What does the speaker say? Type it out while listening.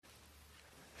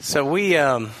So we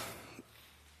tend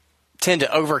to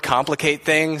overcomplicate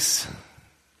things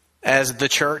as the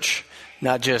church,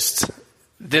 not just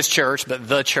this church, but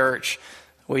the church.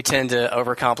 We tend to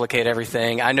overcomplicate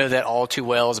everything. I know that all too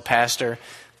well as a pastor.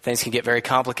 Things can get very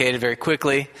complicated very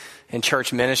quickly in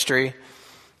church ministry.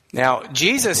 Now,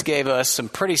 Jesus gave us some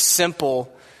pretty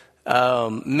simple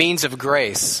means of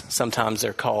grace, sometimes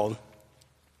they're called.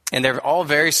 And they're all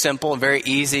very simple and very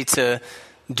easy to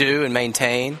do and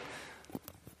maintain.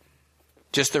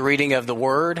 Just the reading of the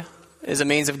Word is a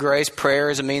means of grace. Prayer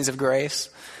is a means of grace.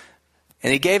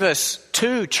 And He gave us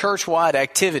 2 church-wide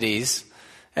activities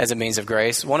as a means of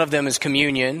grace. One of them is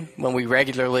communion, when we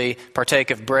regularly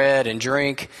partake of bread and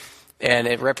drink, and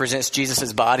it represents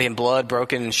Jesus' body and blood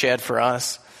broken and shed for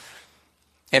us.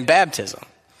 And baptism.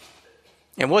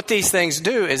 And what these things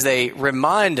do is they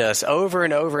remind us over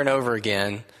and over and over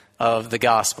again of the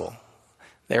gospel.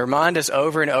 They remind us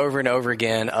over and over and over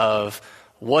again of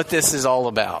what this is all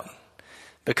about,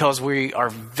 because we are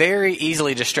very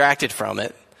easily distracted from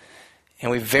it,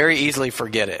 and we very easily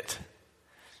forget it.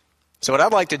 So what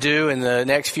I'd like to do in the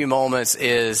next few moments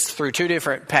is, through 2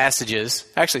 different passages,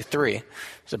 actually 3,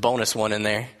 there's a bonus one in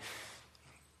there,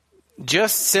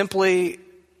 just simply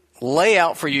lay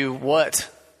out for you what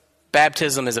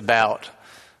baptism is about,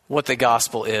 what the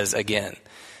gospel is again.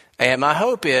 And my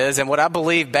hope is, and what I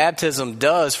believe baptism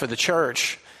does for the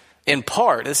church, in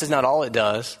part, this is not all it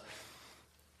does,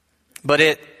 but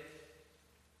it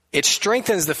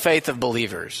strengthens the faith of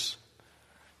believers.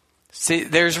 See,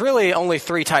 there's really only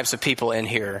 3 types of people in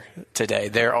here today.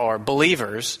 There are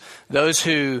believers, those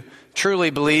who truly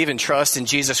believe and trust in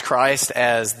Jesus Christ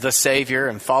as the Savior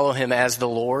and follow Him as the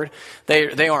Lord.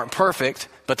 They aren't perfect,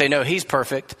 but they know He's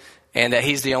perfect and that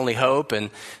He's the only hope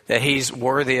and that He's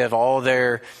worthy of all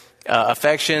their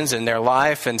affections and their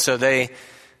life. And so they,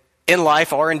 in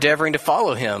life, are endeavoring to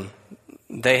follow Him.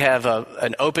 They have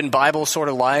an open Bible sort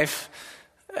of life,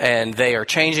 and they are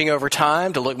changing over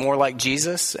time to look more like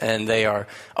Jesus, and they are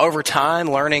over time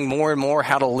learning more and more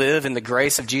how to live in the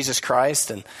grace of Jesus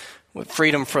Christ and with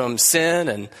freedom from sin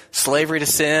and slavery to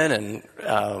sin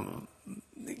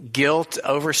and guilt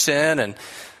over sin and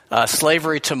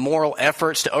slavery to moral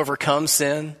efforts to overcome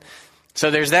sin.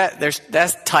 So there's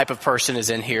that type of person is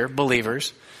in here,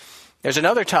 believers. There's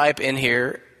another type in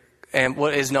here, and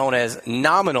what is known as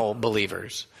nominal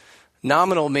believers.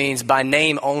 Nominal means by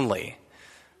name only.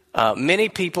 Many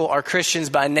people are Christians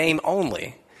by name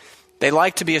only. They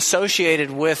like to be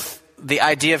associated with the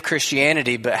idea of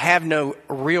Christianity, but have no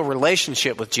real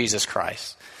relationship with Jesus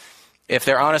Christ. If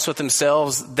they're honest with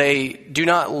themselves, they do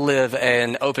not live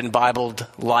an open Bibled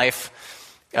life.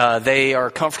 They are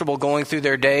comfortable going through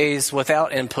their days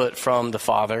without input from the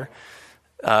Father.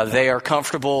 They are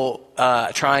comfortable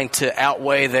trying to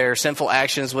outweigh their sinful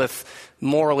actions with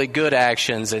morally good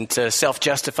actions and to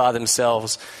self-justify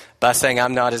themselves by saying,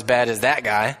 I'm not as bad as that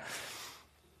guy.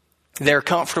 They're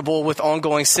comfortable with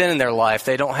ongoing sin in their life.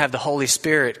 They don't have the Holy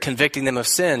Spirit convicting them of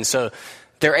sin. So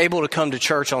they're able to come to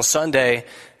church on Sunday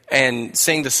and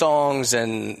sing the songs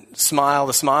and smile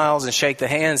the smiles and shake the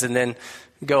hands and then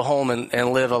go home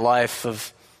and live a life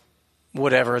of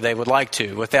whatever they would like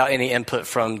to without any input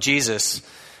from Jesus.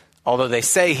 Although they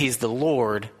say He's the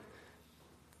Lord,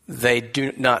 they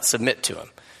do not submit to Him.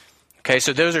 Okay,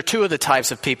 so those are 2 of the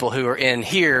types of people who are in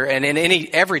here and in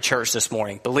every church this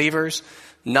morning. Believers,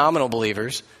 nominal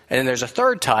believers. And then there's a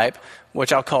third type,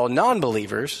 which I'll call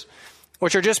non-believers,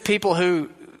 which are just people who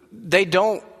they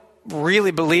don't really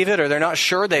believe it, or they're not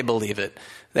sure they believe it.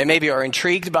 They maybe are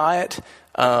intrigued by it.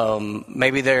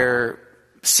 Maybe they're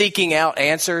seeking out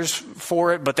answers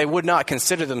for it, but they would not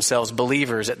consider themselves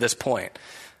believers at this point.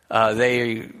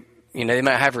 They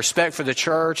might have respect for the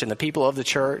church and the people of the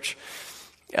church,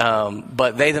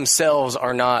 but they themselves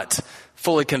are not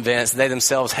fully convinced. They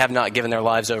themselves have not given their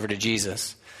lives over to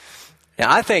Jesus.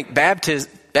 Now, I think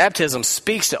baptism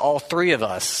speaks to all 3 of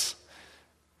us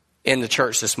in the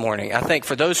church this morning. I think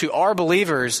for those who are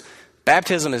believers,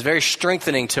 baptism is very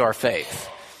strengthening to our faith.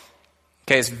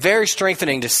 Okay, it's very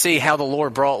strengthening to see how the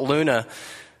Lord brought Luna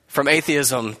from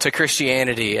atheism to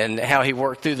Christianity and how He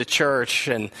worked through the church,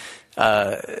 and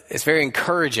it's very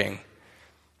encouraging.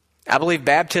 I believe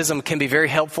baptism can be very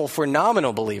helpful for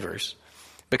nominal believers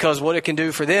because what it can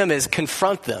do for them is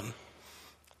confront them.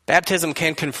 Baptism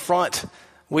can confront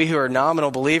we who are nominal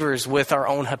believers with our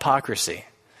own hypocrisy.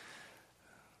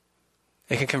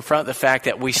 It can confront the fact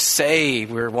that we say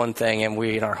we're one thing and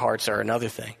we in our hearts are another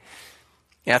thing.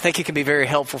 And I think it can be very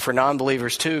helpful for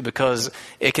non-believers too, because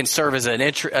it can serve as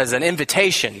an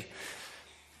invitation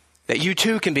That you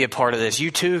too can be a part of this.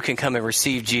 You too can come and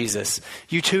receive Jesus.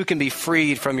 You too can be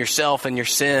freed from yourself and your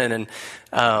sin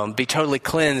and be totally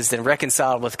cleansed and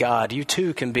reconciled with God. You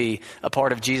too can be a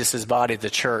part of Jesus' body, the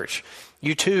church.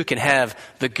 You too can have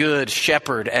the good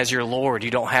shepherd as your Lord.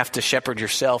 You don't have to shepherd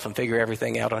yourself and figure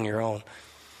everything out on your own.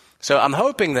 So I'm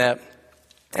hoping that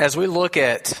as we look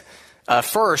at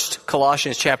first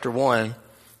Colossians chapter 1,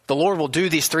 the Lord will do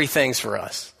these three things for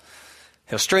us.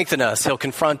 He'll strengthen us. He'll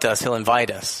confront us. He'll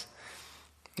invite us.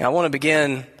 Now, I want to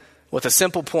begin with a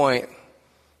simple point,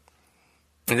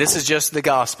 and this is just the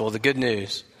gospel, the good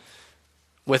news.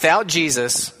 Without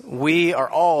Jesus, we are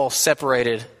all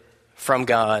separated from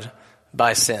God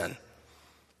by sin.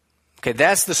 Okay,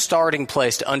 that's the starting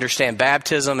place to understand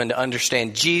baptism and to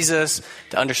understand Jesus,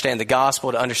 to understand the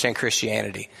gospel, to understand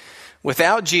Christianity.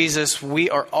 Without Jesus, we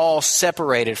are all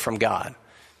separated from God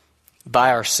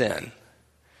by our sin.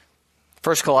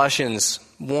 1 Colossians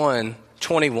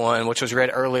 1:21, which was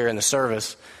read earlier in the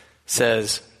service,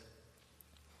 says,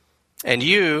 "And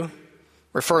you,"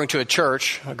 referring to a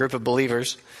church, a group of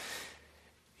believers,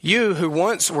 "you who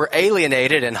once were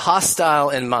alienated and hostile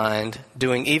in mind,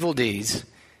 doing evil deeds,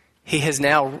 he has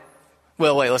now..."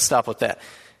 Well, wait, let's stop with that.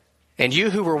 "And you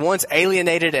who were once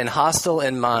alienated and hostile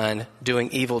in mind,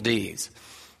 doing evil deeds."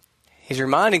 He's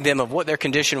reminding them of what their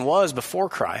condition was before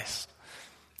Christ.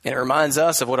 And it reminds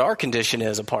us of what our condition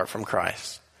is apart from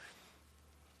Christ.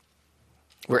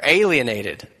 We're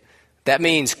alienated. That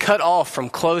means cut off from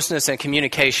closeness and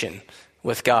communication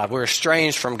with God. We're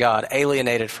estranged from God,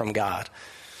 alienated from God.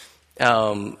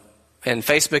 In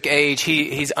Facebook age,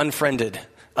 he's unfriended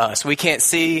us. We can't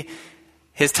see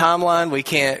his timeline. We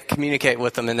can't communicate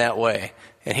with him in that way.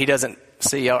 And he doesn't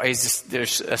see,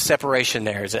 there's a separation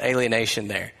there. There's an alienation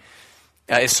there.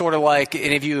 It's sort of like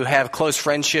any of you have close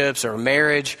friendships or a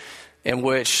marriage in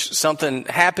which something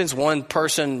happens, one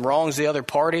person wrongs the other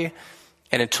party,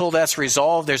 and until that's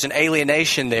resolved, there's an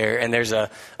alienation there, and there's a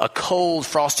cold,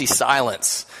 frosty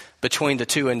silence between the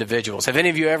two individuals. Have any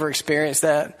of you ever experienced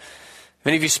that? Have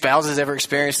any of you spouses ever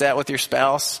experienced that with your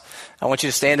spouse? I want you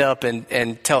to stand up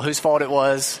and tell whose fault it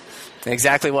was and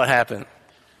exactly what happened.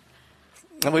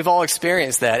 And we've all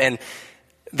experienced that. And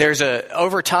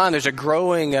over time, there's a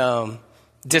growing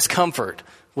discomfort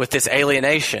with this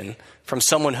alienation from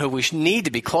someone who we need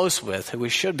to be close with, who we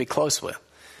should be close with.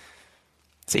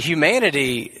 See,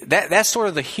 humanity, that's sort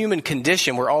of the human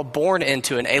condition. We're all born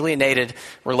into an alienated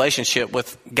relationship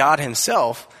with God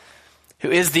himself, who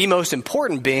is the most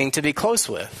important being to be close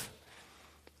with.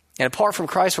 And apart from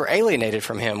Christ, we're alienated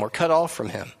from him. We're cut off from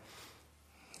him.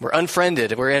 We're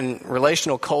unfriended. We're in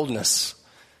relational coldness.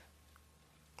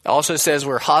 It also says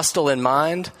we're hostile in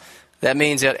mind. That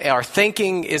means that our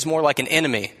thinking is more like an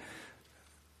enemy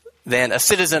than a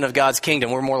citizen of God's kingdom.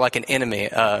 We're more like an enemy,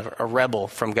 a rebel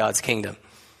from God's kingdom.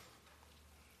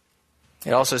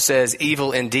 It also says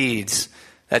evil in deeds.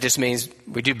 That just means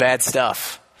we do bad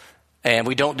stuff and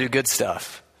we don't do good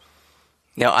stuff.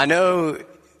 Now, I know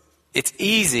it's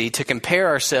easy to compare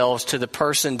ourselves to the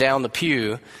person down the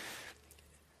pew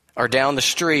or down the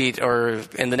street or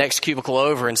in the next cubicle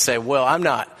over and say, well, I'm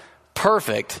not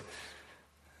perfect,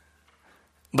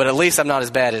 but at least I'm not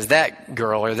as bad as that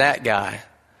girl or that guy.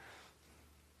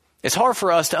 It's hard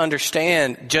for us to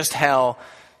understand just how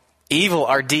evil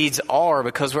our deeds are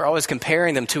because we're always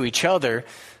comparing them to each other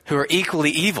who are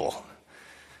equally evil.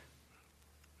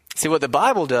 See, what the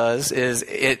Bible does is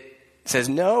it says,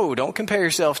 no, don't compare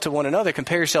yourself to one another.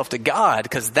 Compare yourself to God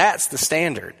because that's the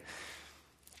standard.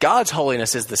 God's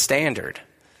holiness is the standard.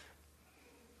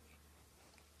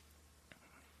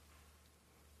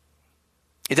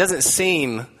 It doesn't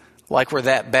seem like we're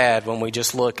that bad when we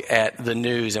just look at the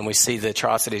news and we see the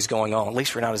atrocities going on. At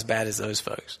least we're not as bad as those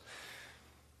folks.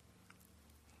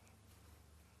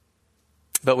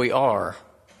 But we are.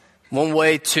 One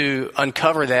way to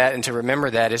uncover that and to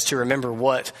remember that is to remember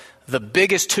what the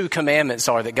biggest two commandments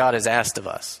are that God has asked of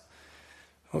us.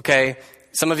 Okay?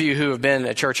 Some of you who have been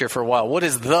at church here for a while, what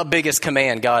is the biggest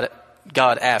command God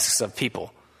asks of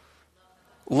people?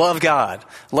 Love God.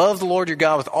 Love the Lord your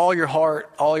God with all your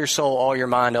heart, all your soul, all your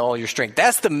mind, all your strength.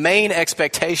 That's the main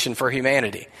expectation for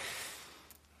humanity.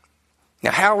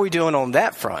 Now, how are we doing on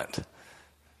that front?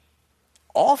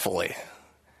 Awfully.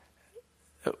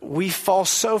 We fall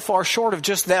so far short of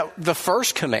just that, the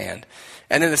first command.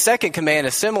 And then the second command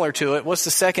is similar to it. What's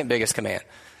the second biggest command?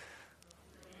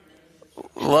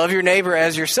 Love your neighbor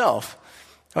as yourself.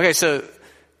 Okay, so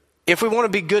if we want to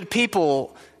be good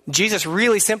people, Jesus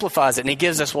really simplifies it and he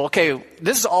gives us, well, okay,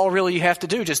 this is all really you have to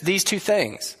do, just these two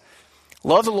things.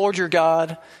 Love the Lord your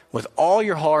God with all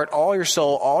your heart, all your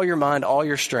soul, all your mind, all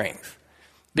your strength.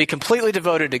 Be completely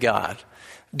devoted to God.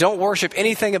 Don't worship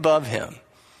anything above him.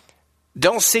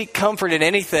 Don't seek comfort in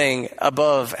anything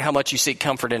above how much you seek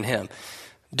comfort in him.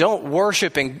 Don't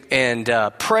worship and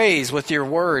praise with your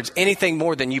words anything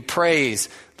more than you praise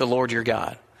the Lord your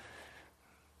God.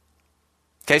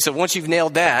 Okay, so once you've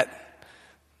nailed that,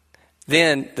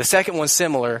 then the second one's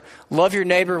similar. Love your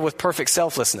neighbor with perfect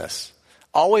selflessness.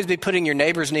 Always be putting your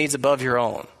neighbor's needs above your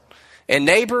own. And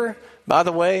neighbor, by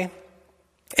the way,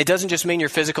 it doesn't just mean your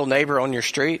physical neighbor on your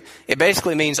street. It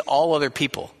basically means all other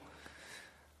people.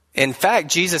 In fact,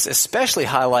 Jesus especially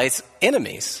highlights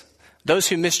enemies, those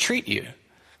who mistreat you.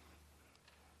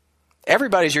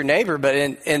 Everybody's your neighbor, but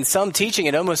in some teaching,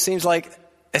 it almost seems like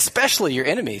especially your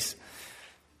enemies.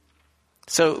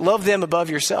 So love them above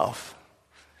yourself.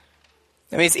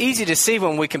 I mean, it's easy to see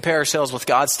when we compare ourselves with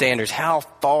God's standards how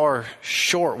far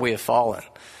short we have fallen.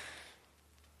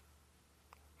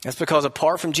 That's because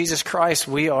apart from Jesus Christ,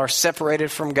 we are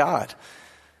separated from God.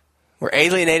 We're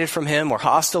alienated from him, we're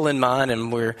hostile in mind,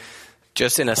 and we're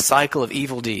just in a cycle of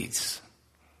evil deeds.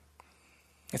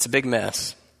 It's a big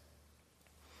mess.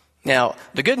 Now,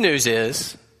 the good news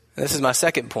is, and this is my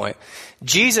second point,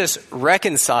 Jesus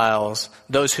reconciles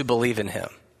those who believe in him.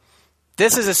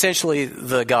 This is essentially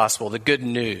the gospel, the good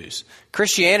news.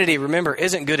 Christianity, remember,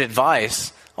 isn't good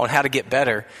advice on how to get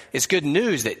better. It's good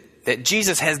news that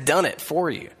Jesus has done it for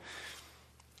you.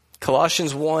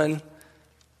 Colossians 1,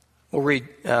 we'll read,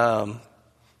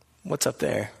 what's up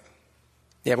there?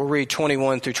 Yeah, we'll read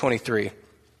 21 through 23.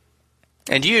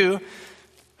 And you,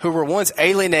 who were once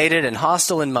alienated and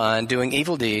hostile in mind, doing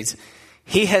evil deeds,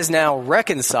 he has now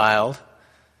reconciled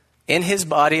in his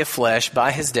body of flesh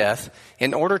by his death,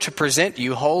 in order to present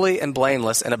you holy and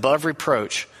blameless and above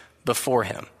reproach before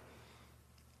him.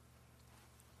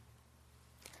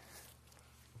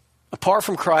 Apart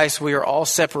from Christ, we are all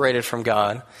separated from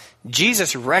God.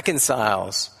 Jesus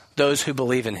reconciles those who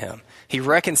believe in him. He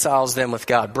reconciles them with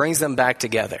God, brings them back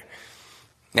together.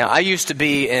 Now, I used to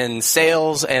be in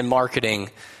sales and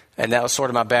marketing, and that was sort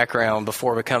of my background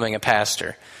before becoming a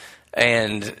pastor.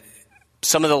 And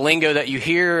some of the lingo that you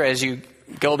hear as you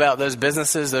go about those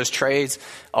businesses, those trades,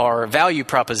 are value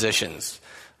propositions.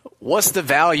 What's the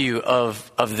value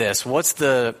of this? What's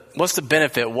the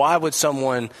benefit? Why would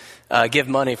someone give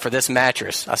money for this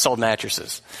mattress? I sold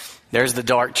mattresses. There's the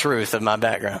dark truth of my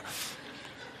background.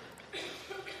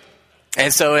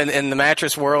 And so in the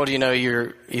mattress world,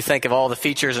 you think of all the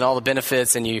features and all the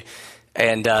benefits, and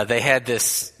they had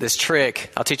this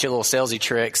trick. I'll teach you a little salesy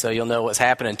trick so you'll know what's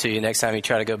happening to you next time you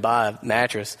try to go buy a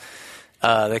mattress.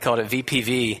 They called it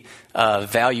VPV,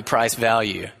 value, price,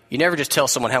 value. You never just tell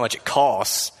someone how much it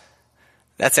costs.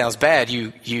 That sounds bad.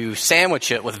 You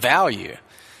sandwich it with value.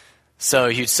 So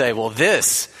you'd say, well,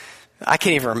 this, I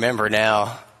can't even remember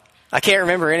now. I can't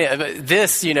remember any, but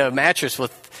this, mattress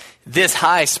with this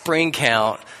high spring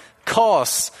count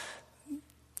costs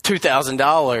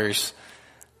 $2,000.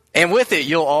 And with it,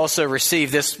 you'll also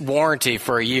receive this warranty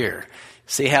for a year.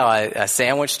 See how I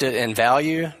sandwiched it in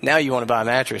value? Now you want to buy a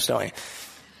mattress, don't you?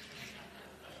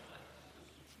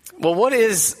 Well, what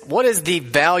is the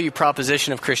value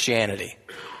proposition of Christianity?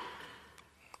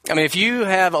 I mean, if you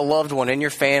have a loved one in your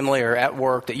family or at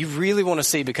work that you really want to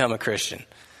see become a Christian,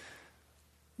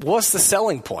 what's the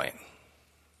selling point?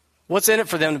 What's in it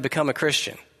for them to become a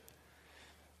Christian?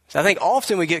 So I think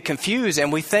often we get confused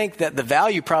and we think that the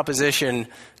value proposition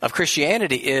of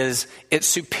Christianity is its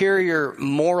superior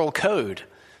moral code.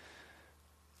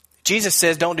 Jesus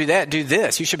says, don't do that, do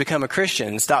this. You should become a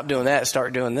Christian. Stop doing that,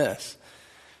 start doing this.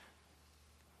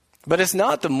 But it's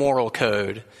not the moral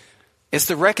code. It's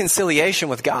the reconciliation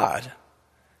with God.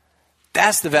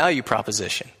 That's the value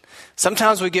proposition.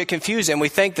 Sometimes we get confused and we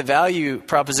think the value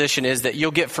proposition is that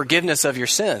you'll get forgiveness of your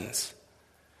sins.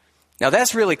 Now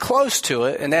that's really close to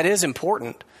it, and that is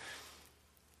important.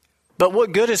 But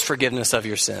what good is forgiveness of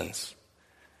your sins?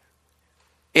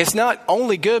 It's not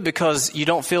only good because you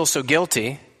don't feel so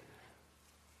guilty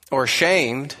or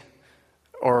ashamed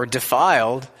or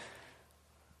defiled.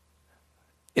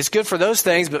 It's good for those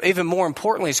things, but even more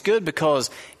importantly, it's good because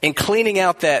in cleaning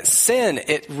out that sin,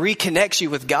 it reconnects you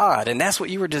with God, and that's what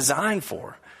you were designed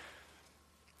for.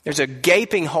 There's a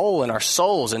gaping hole in our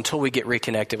souls until we get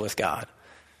reconnected with God.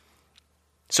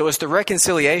 So it's the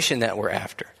reconciliation that we're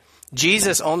after.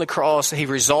 Jesus on the cross, he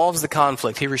resolves the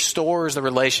conflict. He restores the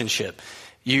relationship.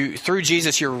 Through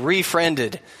Jesus, you're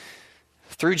refriended.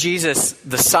 Through Jesus,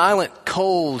 the silent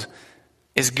cold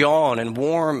is gone and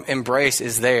warm embrace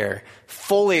is there.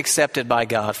 Fully accepted by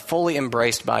God, fully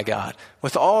embraced by God.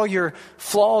 With all your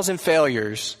flaws and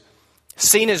failures,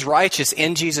 seen as righteous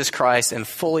in Jesus Christ and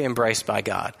fully embraced by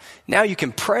God. Now you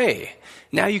can pray.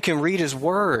 Now you can read his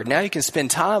word. Now you can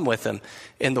spend time with him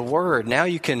in the word. Now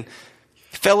you can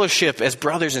fellowship as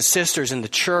brothers and sisters in the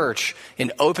church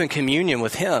in open communion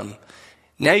with him.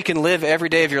 Now you can live every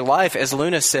day of your life, as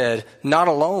Luna said, not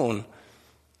alone,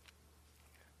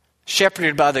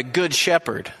 shepherded by the good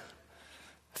shepherd,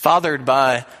 fathered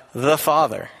by the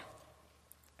Father.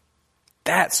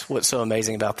 That's what's so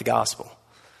amazing about the gospel.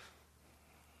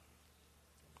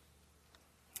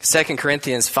 2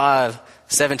 Corinthians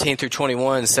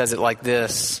 5:17-21 says it like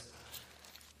this.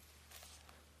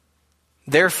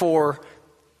 Therefore,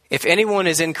 if anyone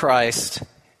is in Christ,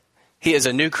 he is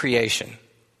a new creation.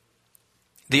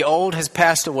 The old has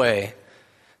passed away.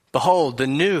 Behold, the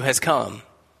new has come.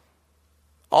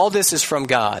 All this is from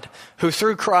God, who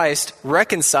through Christ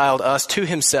reconciled us to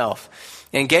himself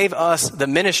and gave us the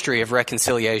ministry of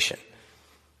reconciliation.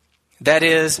 That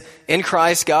is, in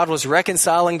Christ, God was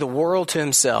reconciling the world to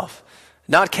himself,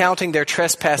 not counting their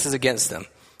trespasses against them,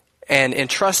 and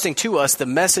entrusting to us the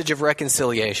message of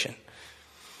reconciliation.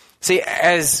 See,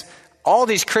 as all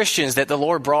these Christians that the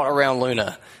Lord brought around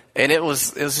Luna, and it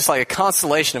was just like a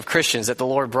constellation of Christians that the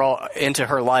Lord brought into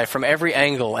her life from every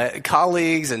angle,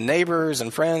 colleagues and neighbors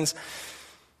and friends.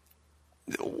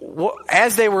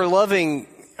 As they were loving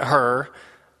her,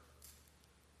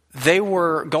 they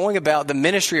were going about the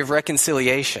ministry of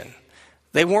reconciliation.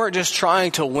 They weren't just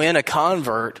trying to win a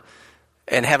convert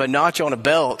and have a notch on a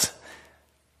belt.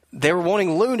 They were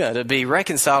wanting Luna to be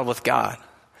reconciled with God.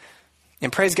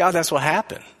 And praise God, that's what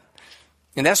happened.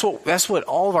 And that's what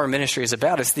all of our ministry is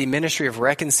about. It's the ministry of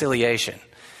reconciliation.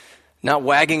 Not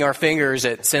wagging our fingers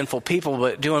at sinful people,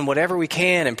 but doing whatever we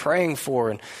can and praying for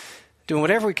and doing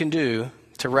whatever we can do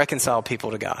to reconcile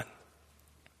people to God.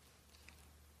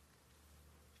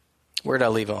 Where did I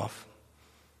leave off?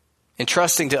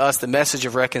 Entrusting to us the message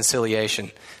of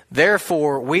reconciliation.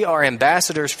 Therefore, we are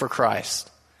ambassadors for Christ,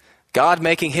 God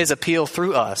making his appeal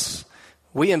through us.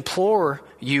 We implore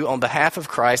you on behalf of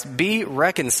Christ, be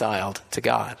reconciled to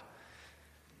God.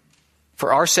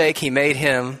 For our sake, he made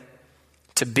him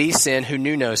to be sin who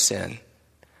knew no sin,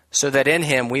 so that in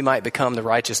him we might become the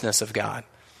righteousness of God.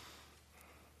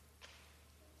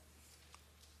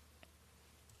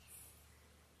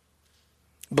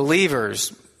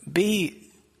 Believers, be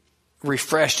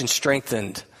refreshed and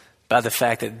strengthened by the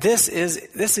fact that this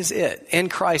is it. In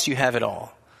Christ you have it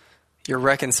all. You're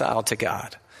reconciled to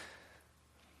God.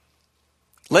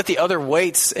 Let the other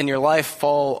weights in your life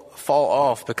fall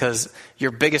off because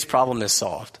your biggest problem is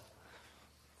solved.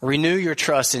 Renew your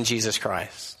trust in Jesus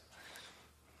Christ.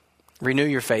 Renew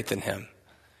your faith in him.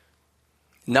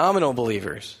 Nominal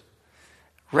believers,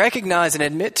 recognize and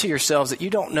admit to yourselves that you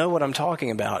don't know what I'm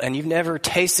talking about and you've never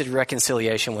tasted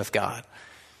reconciliation with God.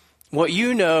 What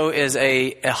you know is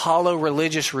a hollow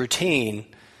religious routine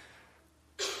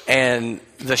and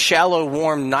the shallow,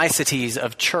 warm niceties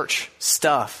of church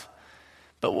stuff.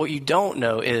 But what you don't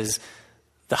know is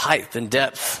the height and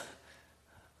depth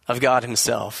of God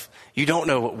himself. You don't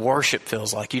know what worship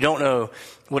feels like. You don't know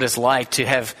what it's like to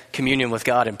have communion with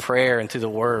God in prayer and through the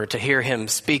word, to hear him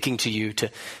speaking to you, to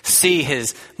see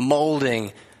his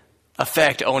molding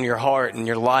effect on your heart and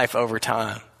your life over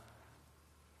time.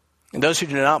 And those who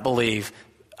do not believe,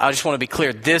 I just want to be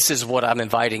clear, this is what I'm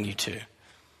inviting you to.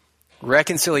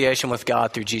 Reconciliation with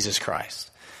God through Jesus Christ.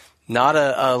 Not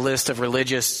a list of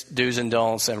religious do's and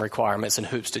don'ts and requirements and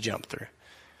hoops to jump through.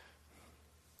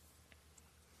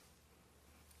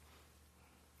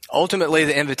 Ultimately,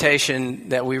 the invitation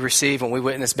that we receive when we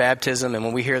witness baptism and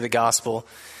when we hear the gospel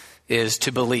is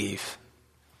to believe.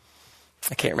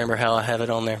 I can't remember how I have it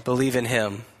on there. Believe in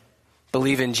him.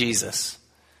 Believe in Jesus.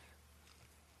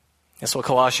 That's what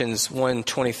Colossians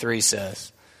 1:23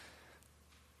 says.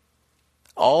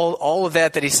 All of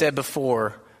that he said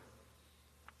before,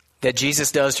 that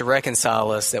Jesus does to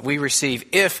reconcile us, that we receive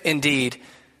if indeed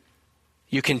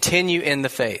you continue in the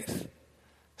faith,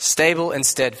 stable and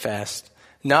steadfast,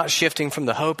 not shifting from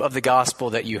the hope of the gospel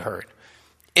that you heard.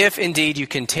 If indeed you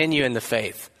continue in the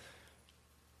faith,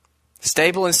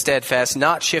 stable and steadfast,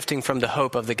 not shifting from the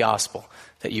hope of the gospel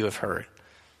that you have heard.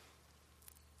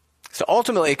 So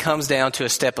ultimately it comes down to a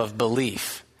step of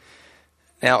belief.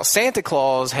 Now, Santa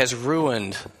Claus has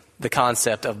ruined the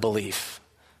concept of belief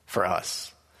for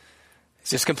us. It's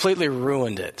just completely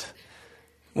ruined it.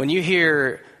 When you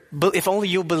hear, if only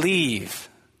you'll believe,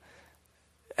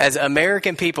 as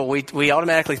American people, we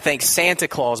automatically think Santa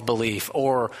Claus belief,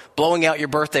 or blowing out your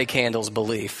birthday candles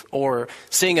belief, or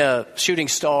seeing a shooting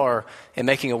star and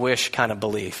making a wish kind of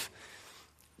belief.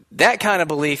 That kind of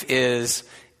belief is,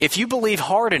 if you believe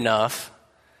hard enough,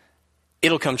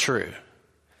 it'll come true.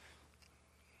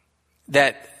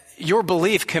 that your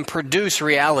belief can produce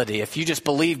reality. If you just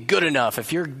believe good enough,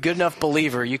 if you're a good enough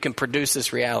believer, you can produce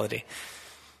this reality.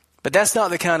 But that's not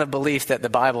the kind of belief that the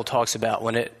Bible talks about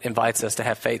when it invites us to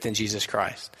have faith in Jesus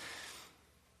Christ.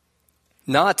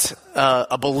 Not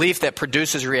a belief that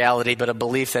produces reality, but a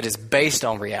belief that is based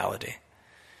on reality.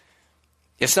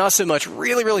 It's not so much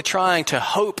really, really trying to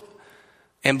hope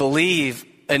and believe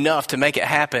enough to make it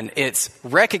happen. It's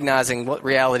recognizing what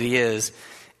reality is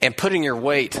and putting your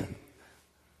weight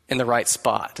in the right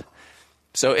spot.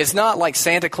 So it's not like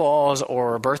Santa Claus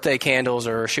or birthday candles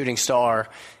or a shooting star.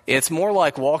 It's more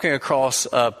like walking across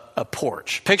a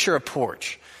porch. Picture a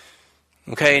porch.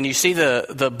 Okay, and you see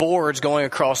the boards going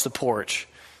across the porch.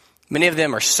 Many of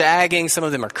them are sagging. Some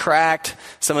of them are cracked.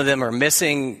 Some of them are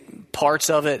missing parts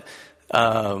of it.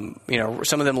 Some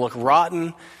of them look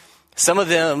rotten. Some of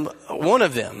them, one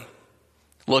of them,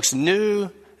 looks new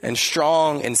and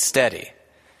strong and steady.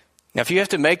 Now, if you have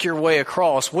to make your way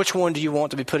across, which one do you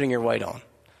want to be putting your weight on?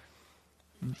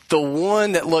 The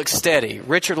one that looks steady.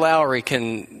 Richard Lowry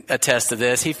can attest to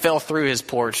this. He fell through his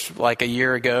porch like a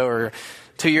year ago or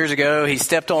 2 years ago. He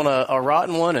stepped on a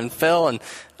rotten one and fell, and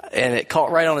it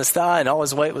caught right on his thigh, and all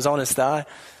his weight was on his thigh.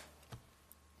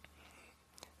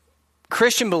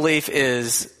 Christian belief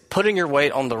is putting your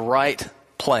weight on the right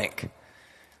plank.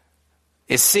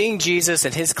 Is seeing Jesus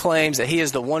and his claims that he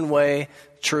is the one way,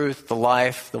 truth, the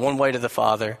life, the one way to the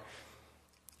Father.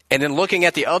 And then looking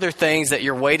at the other things that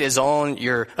your weight is on,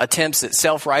 your attempts at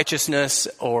self-righteousness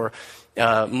or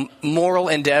moral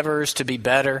endeavors to be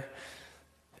better,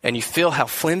 and you feel how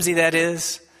flimsy that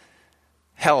is,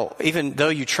 how even though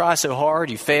you try so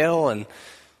hard, you fail,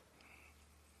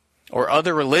 or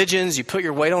other religions, you put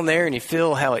your weight on there and you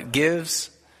feel how it gives,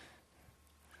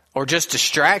 or just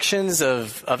distractions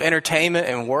of entertainment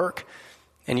and work,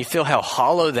 and you feel how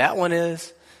hollow that one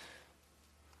is.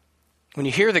 When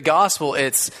you hear the gospel,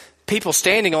 it's people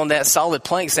standing on that solid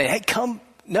plank saying, hey, come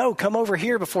over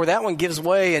here before that one gives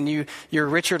way and you're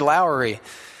Richard Lowry.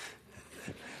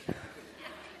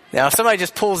 Now, if somebody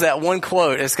just pulls that one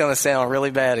quote, it's going to sound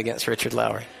really bad against Richard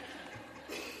Lowry.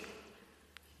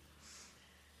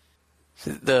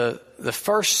 The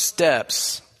first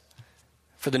steps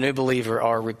for the new believer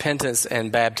are repentance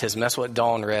and baptism. That's what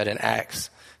Dawn read in Acts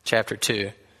chapter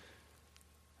 2.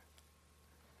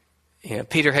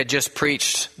 Peter had just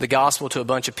preached the gospel to a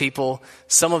bunch of people.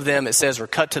 Some of them, it says, were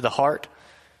cut to the heart.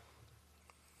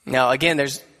 Now, again,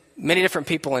 there's many different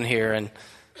people in here, and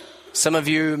some of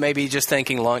you may be just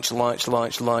thinking lunch,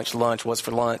 what's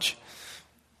for lunch?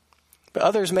 But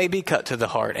others may be cut to the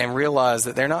heart and realize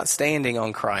that they're not standing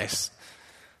on Christ.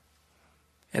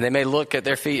 And they may look at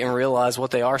their feet and realize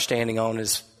what they are standing on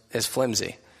is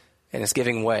flimsy and it's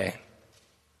giving way.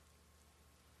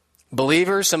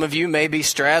 Believers, some of you may be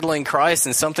straddling Christ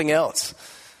and something else.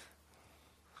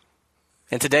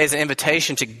 And today is an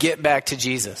invitation to get back to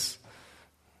Jesus.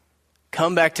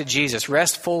 Come back to Jesus.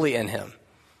 Rest fully in him.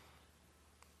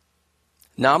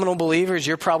 Nominal believers,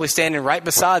 you're probably standing right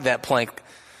beside that plank.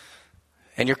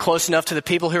 And you're close enough to the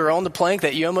people who are on the plank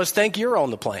that you almost think you're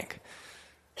on the plank.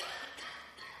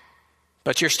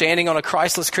 But you're standing on a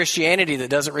Christless Christianity that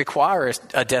doesn't require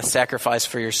a death sacrifice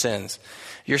for your sins.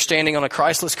 You're standing on a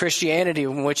Christless Christianity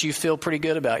in which you feel pretty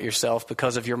good about yourself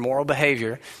because of your moral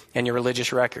behavior and your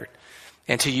religious record.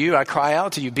 And to you, I cry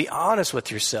out to you, be honest with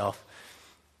yourself.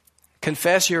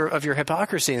 Confess your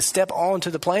hypocrisy and step onto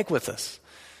the plank with us.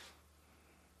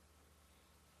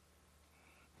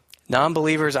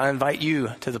 Non-believers, I invite you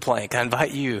to the plank. I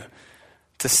invite you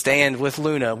to stand with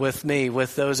Luna, with me,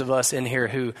 with those of us in here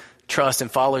who trust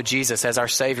and follow Jesus as our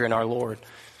Savior and our Lord.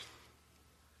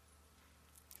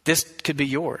 This could be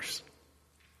yours.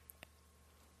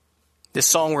 This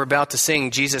song we're about to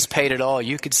sing, Jesus Paid It All,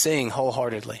 you could sing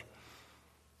wholeheartedly.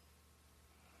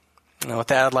 And with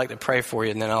that, I'd like to pray for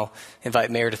you, and then I'll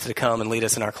invite Meredith to come and lead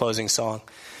us in our closing song.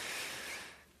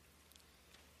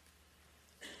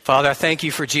 Father, I thank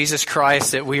you for Jesus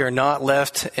Christ, that we are not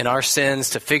left in our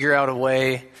sins to figure out a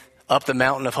way up the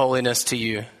mountain of holiness to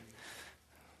you.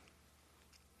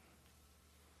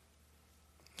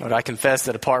 Lord, I confess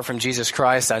that apart from Jesus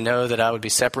Christ, I know that I would be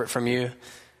separate from you.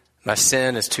 My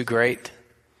sin is too great.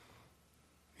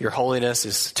 Your holiness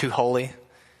is too holy.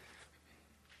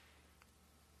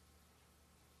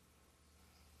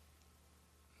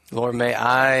 Lord, may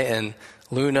I and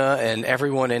Luna and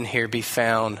everyone in here be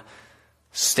found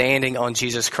standing on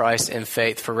Jesus Christ in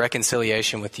faith for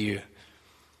reconciliation with you.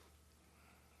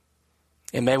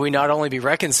 And may we not only be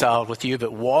reconciled with you,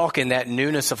 but walk in that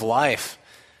newness of life,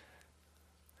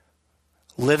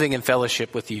 living in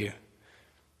fellowship with you.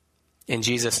 In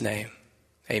Jesus' name,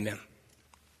 amen.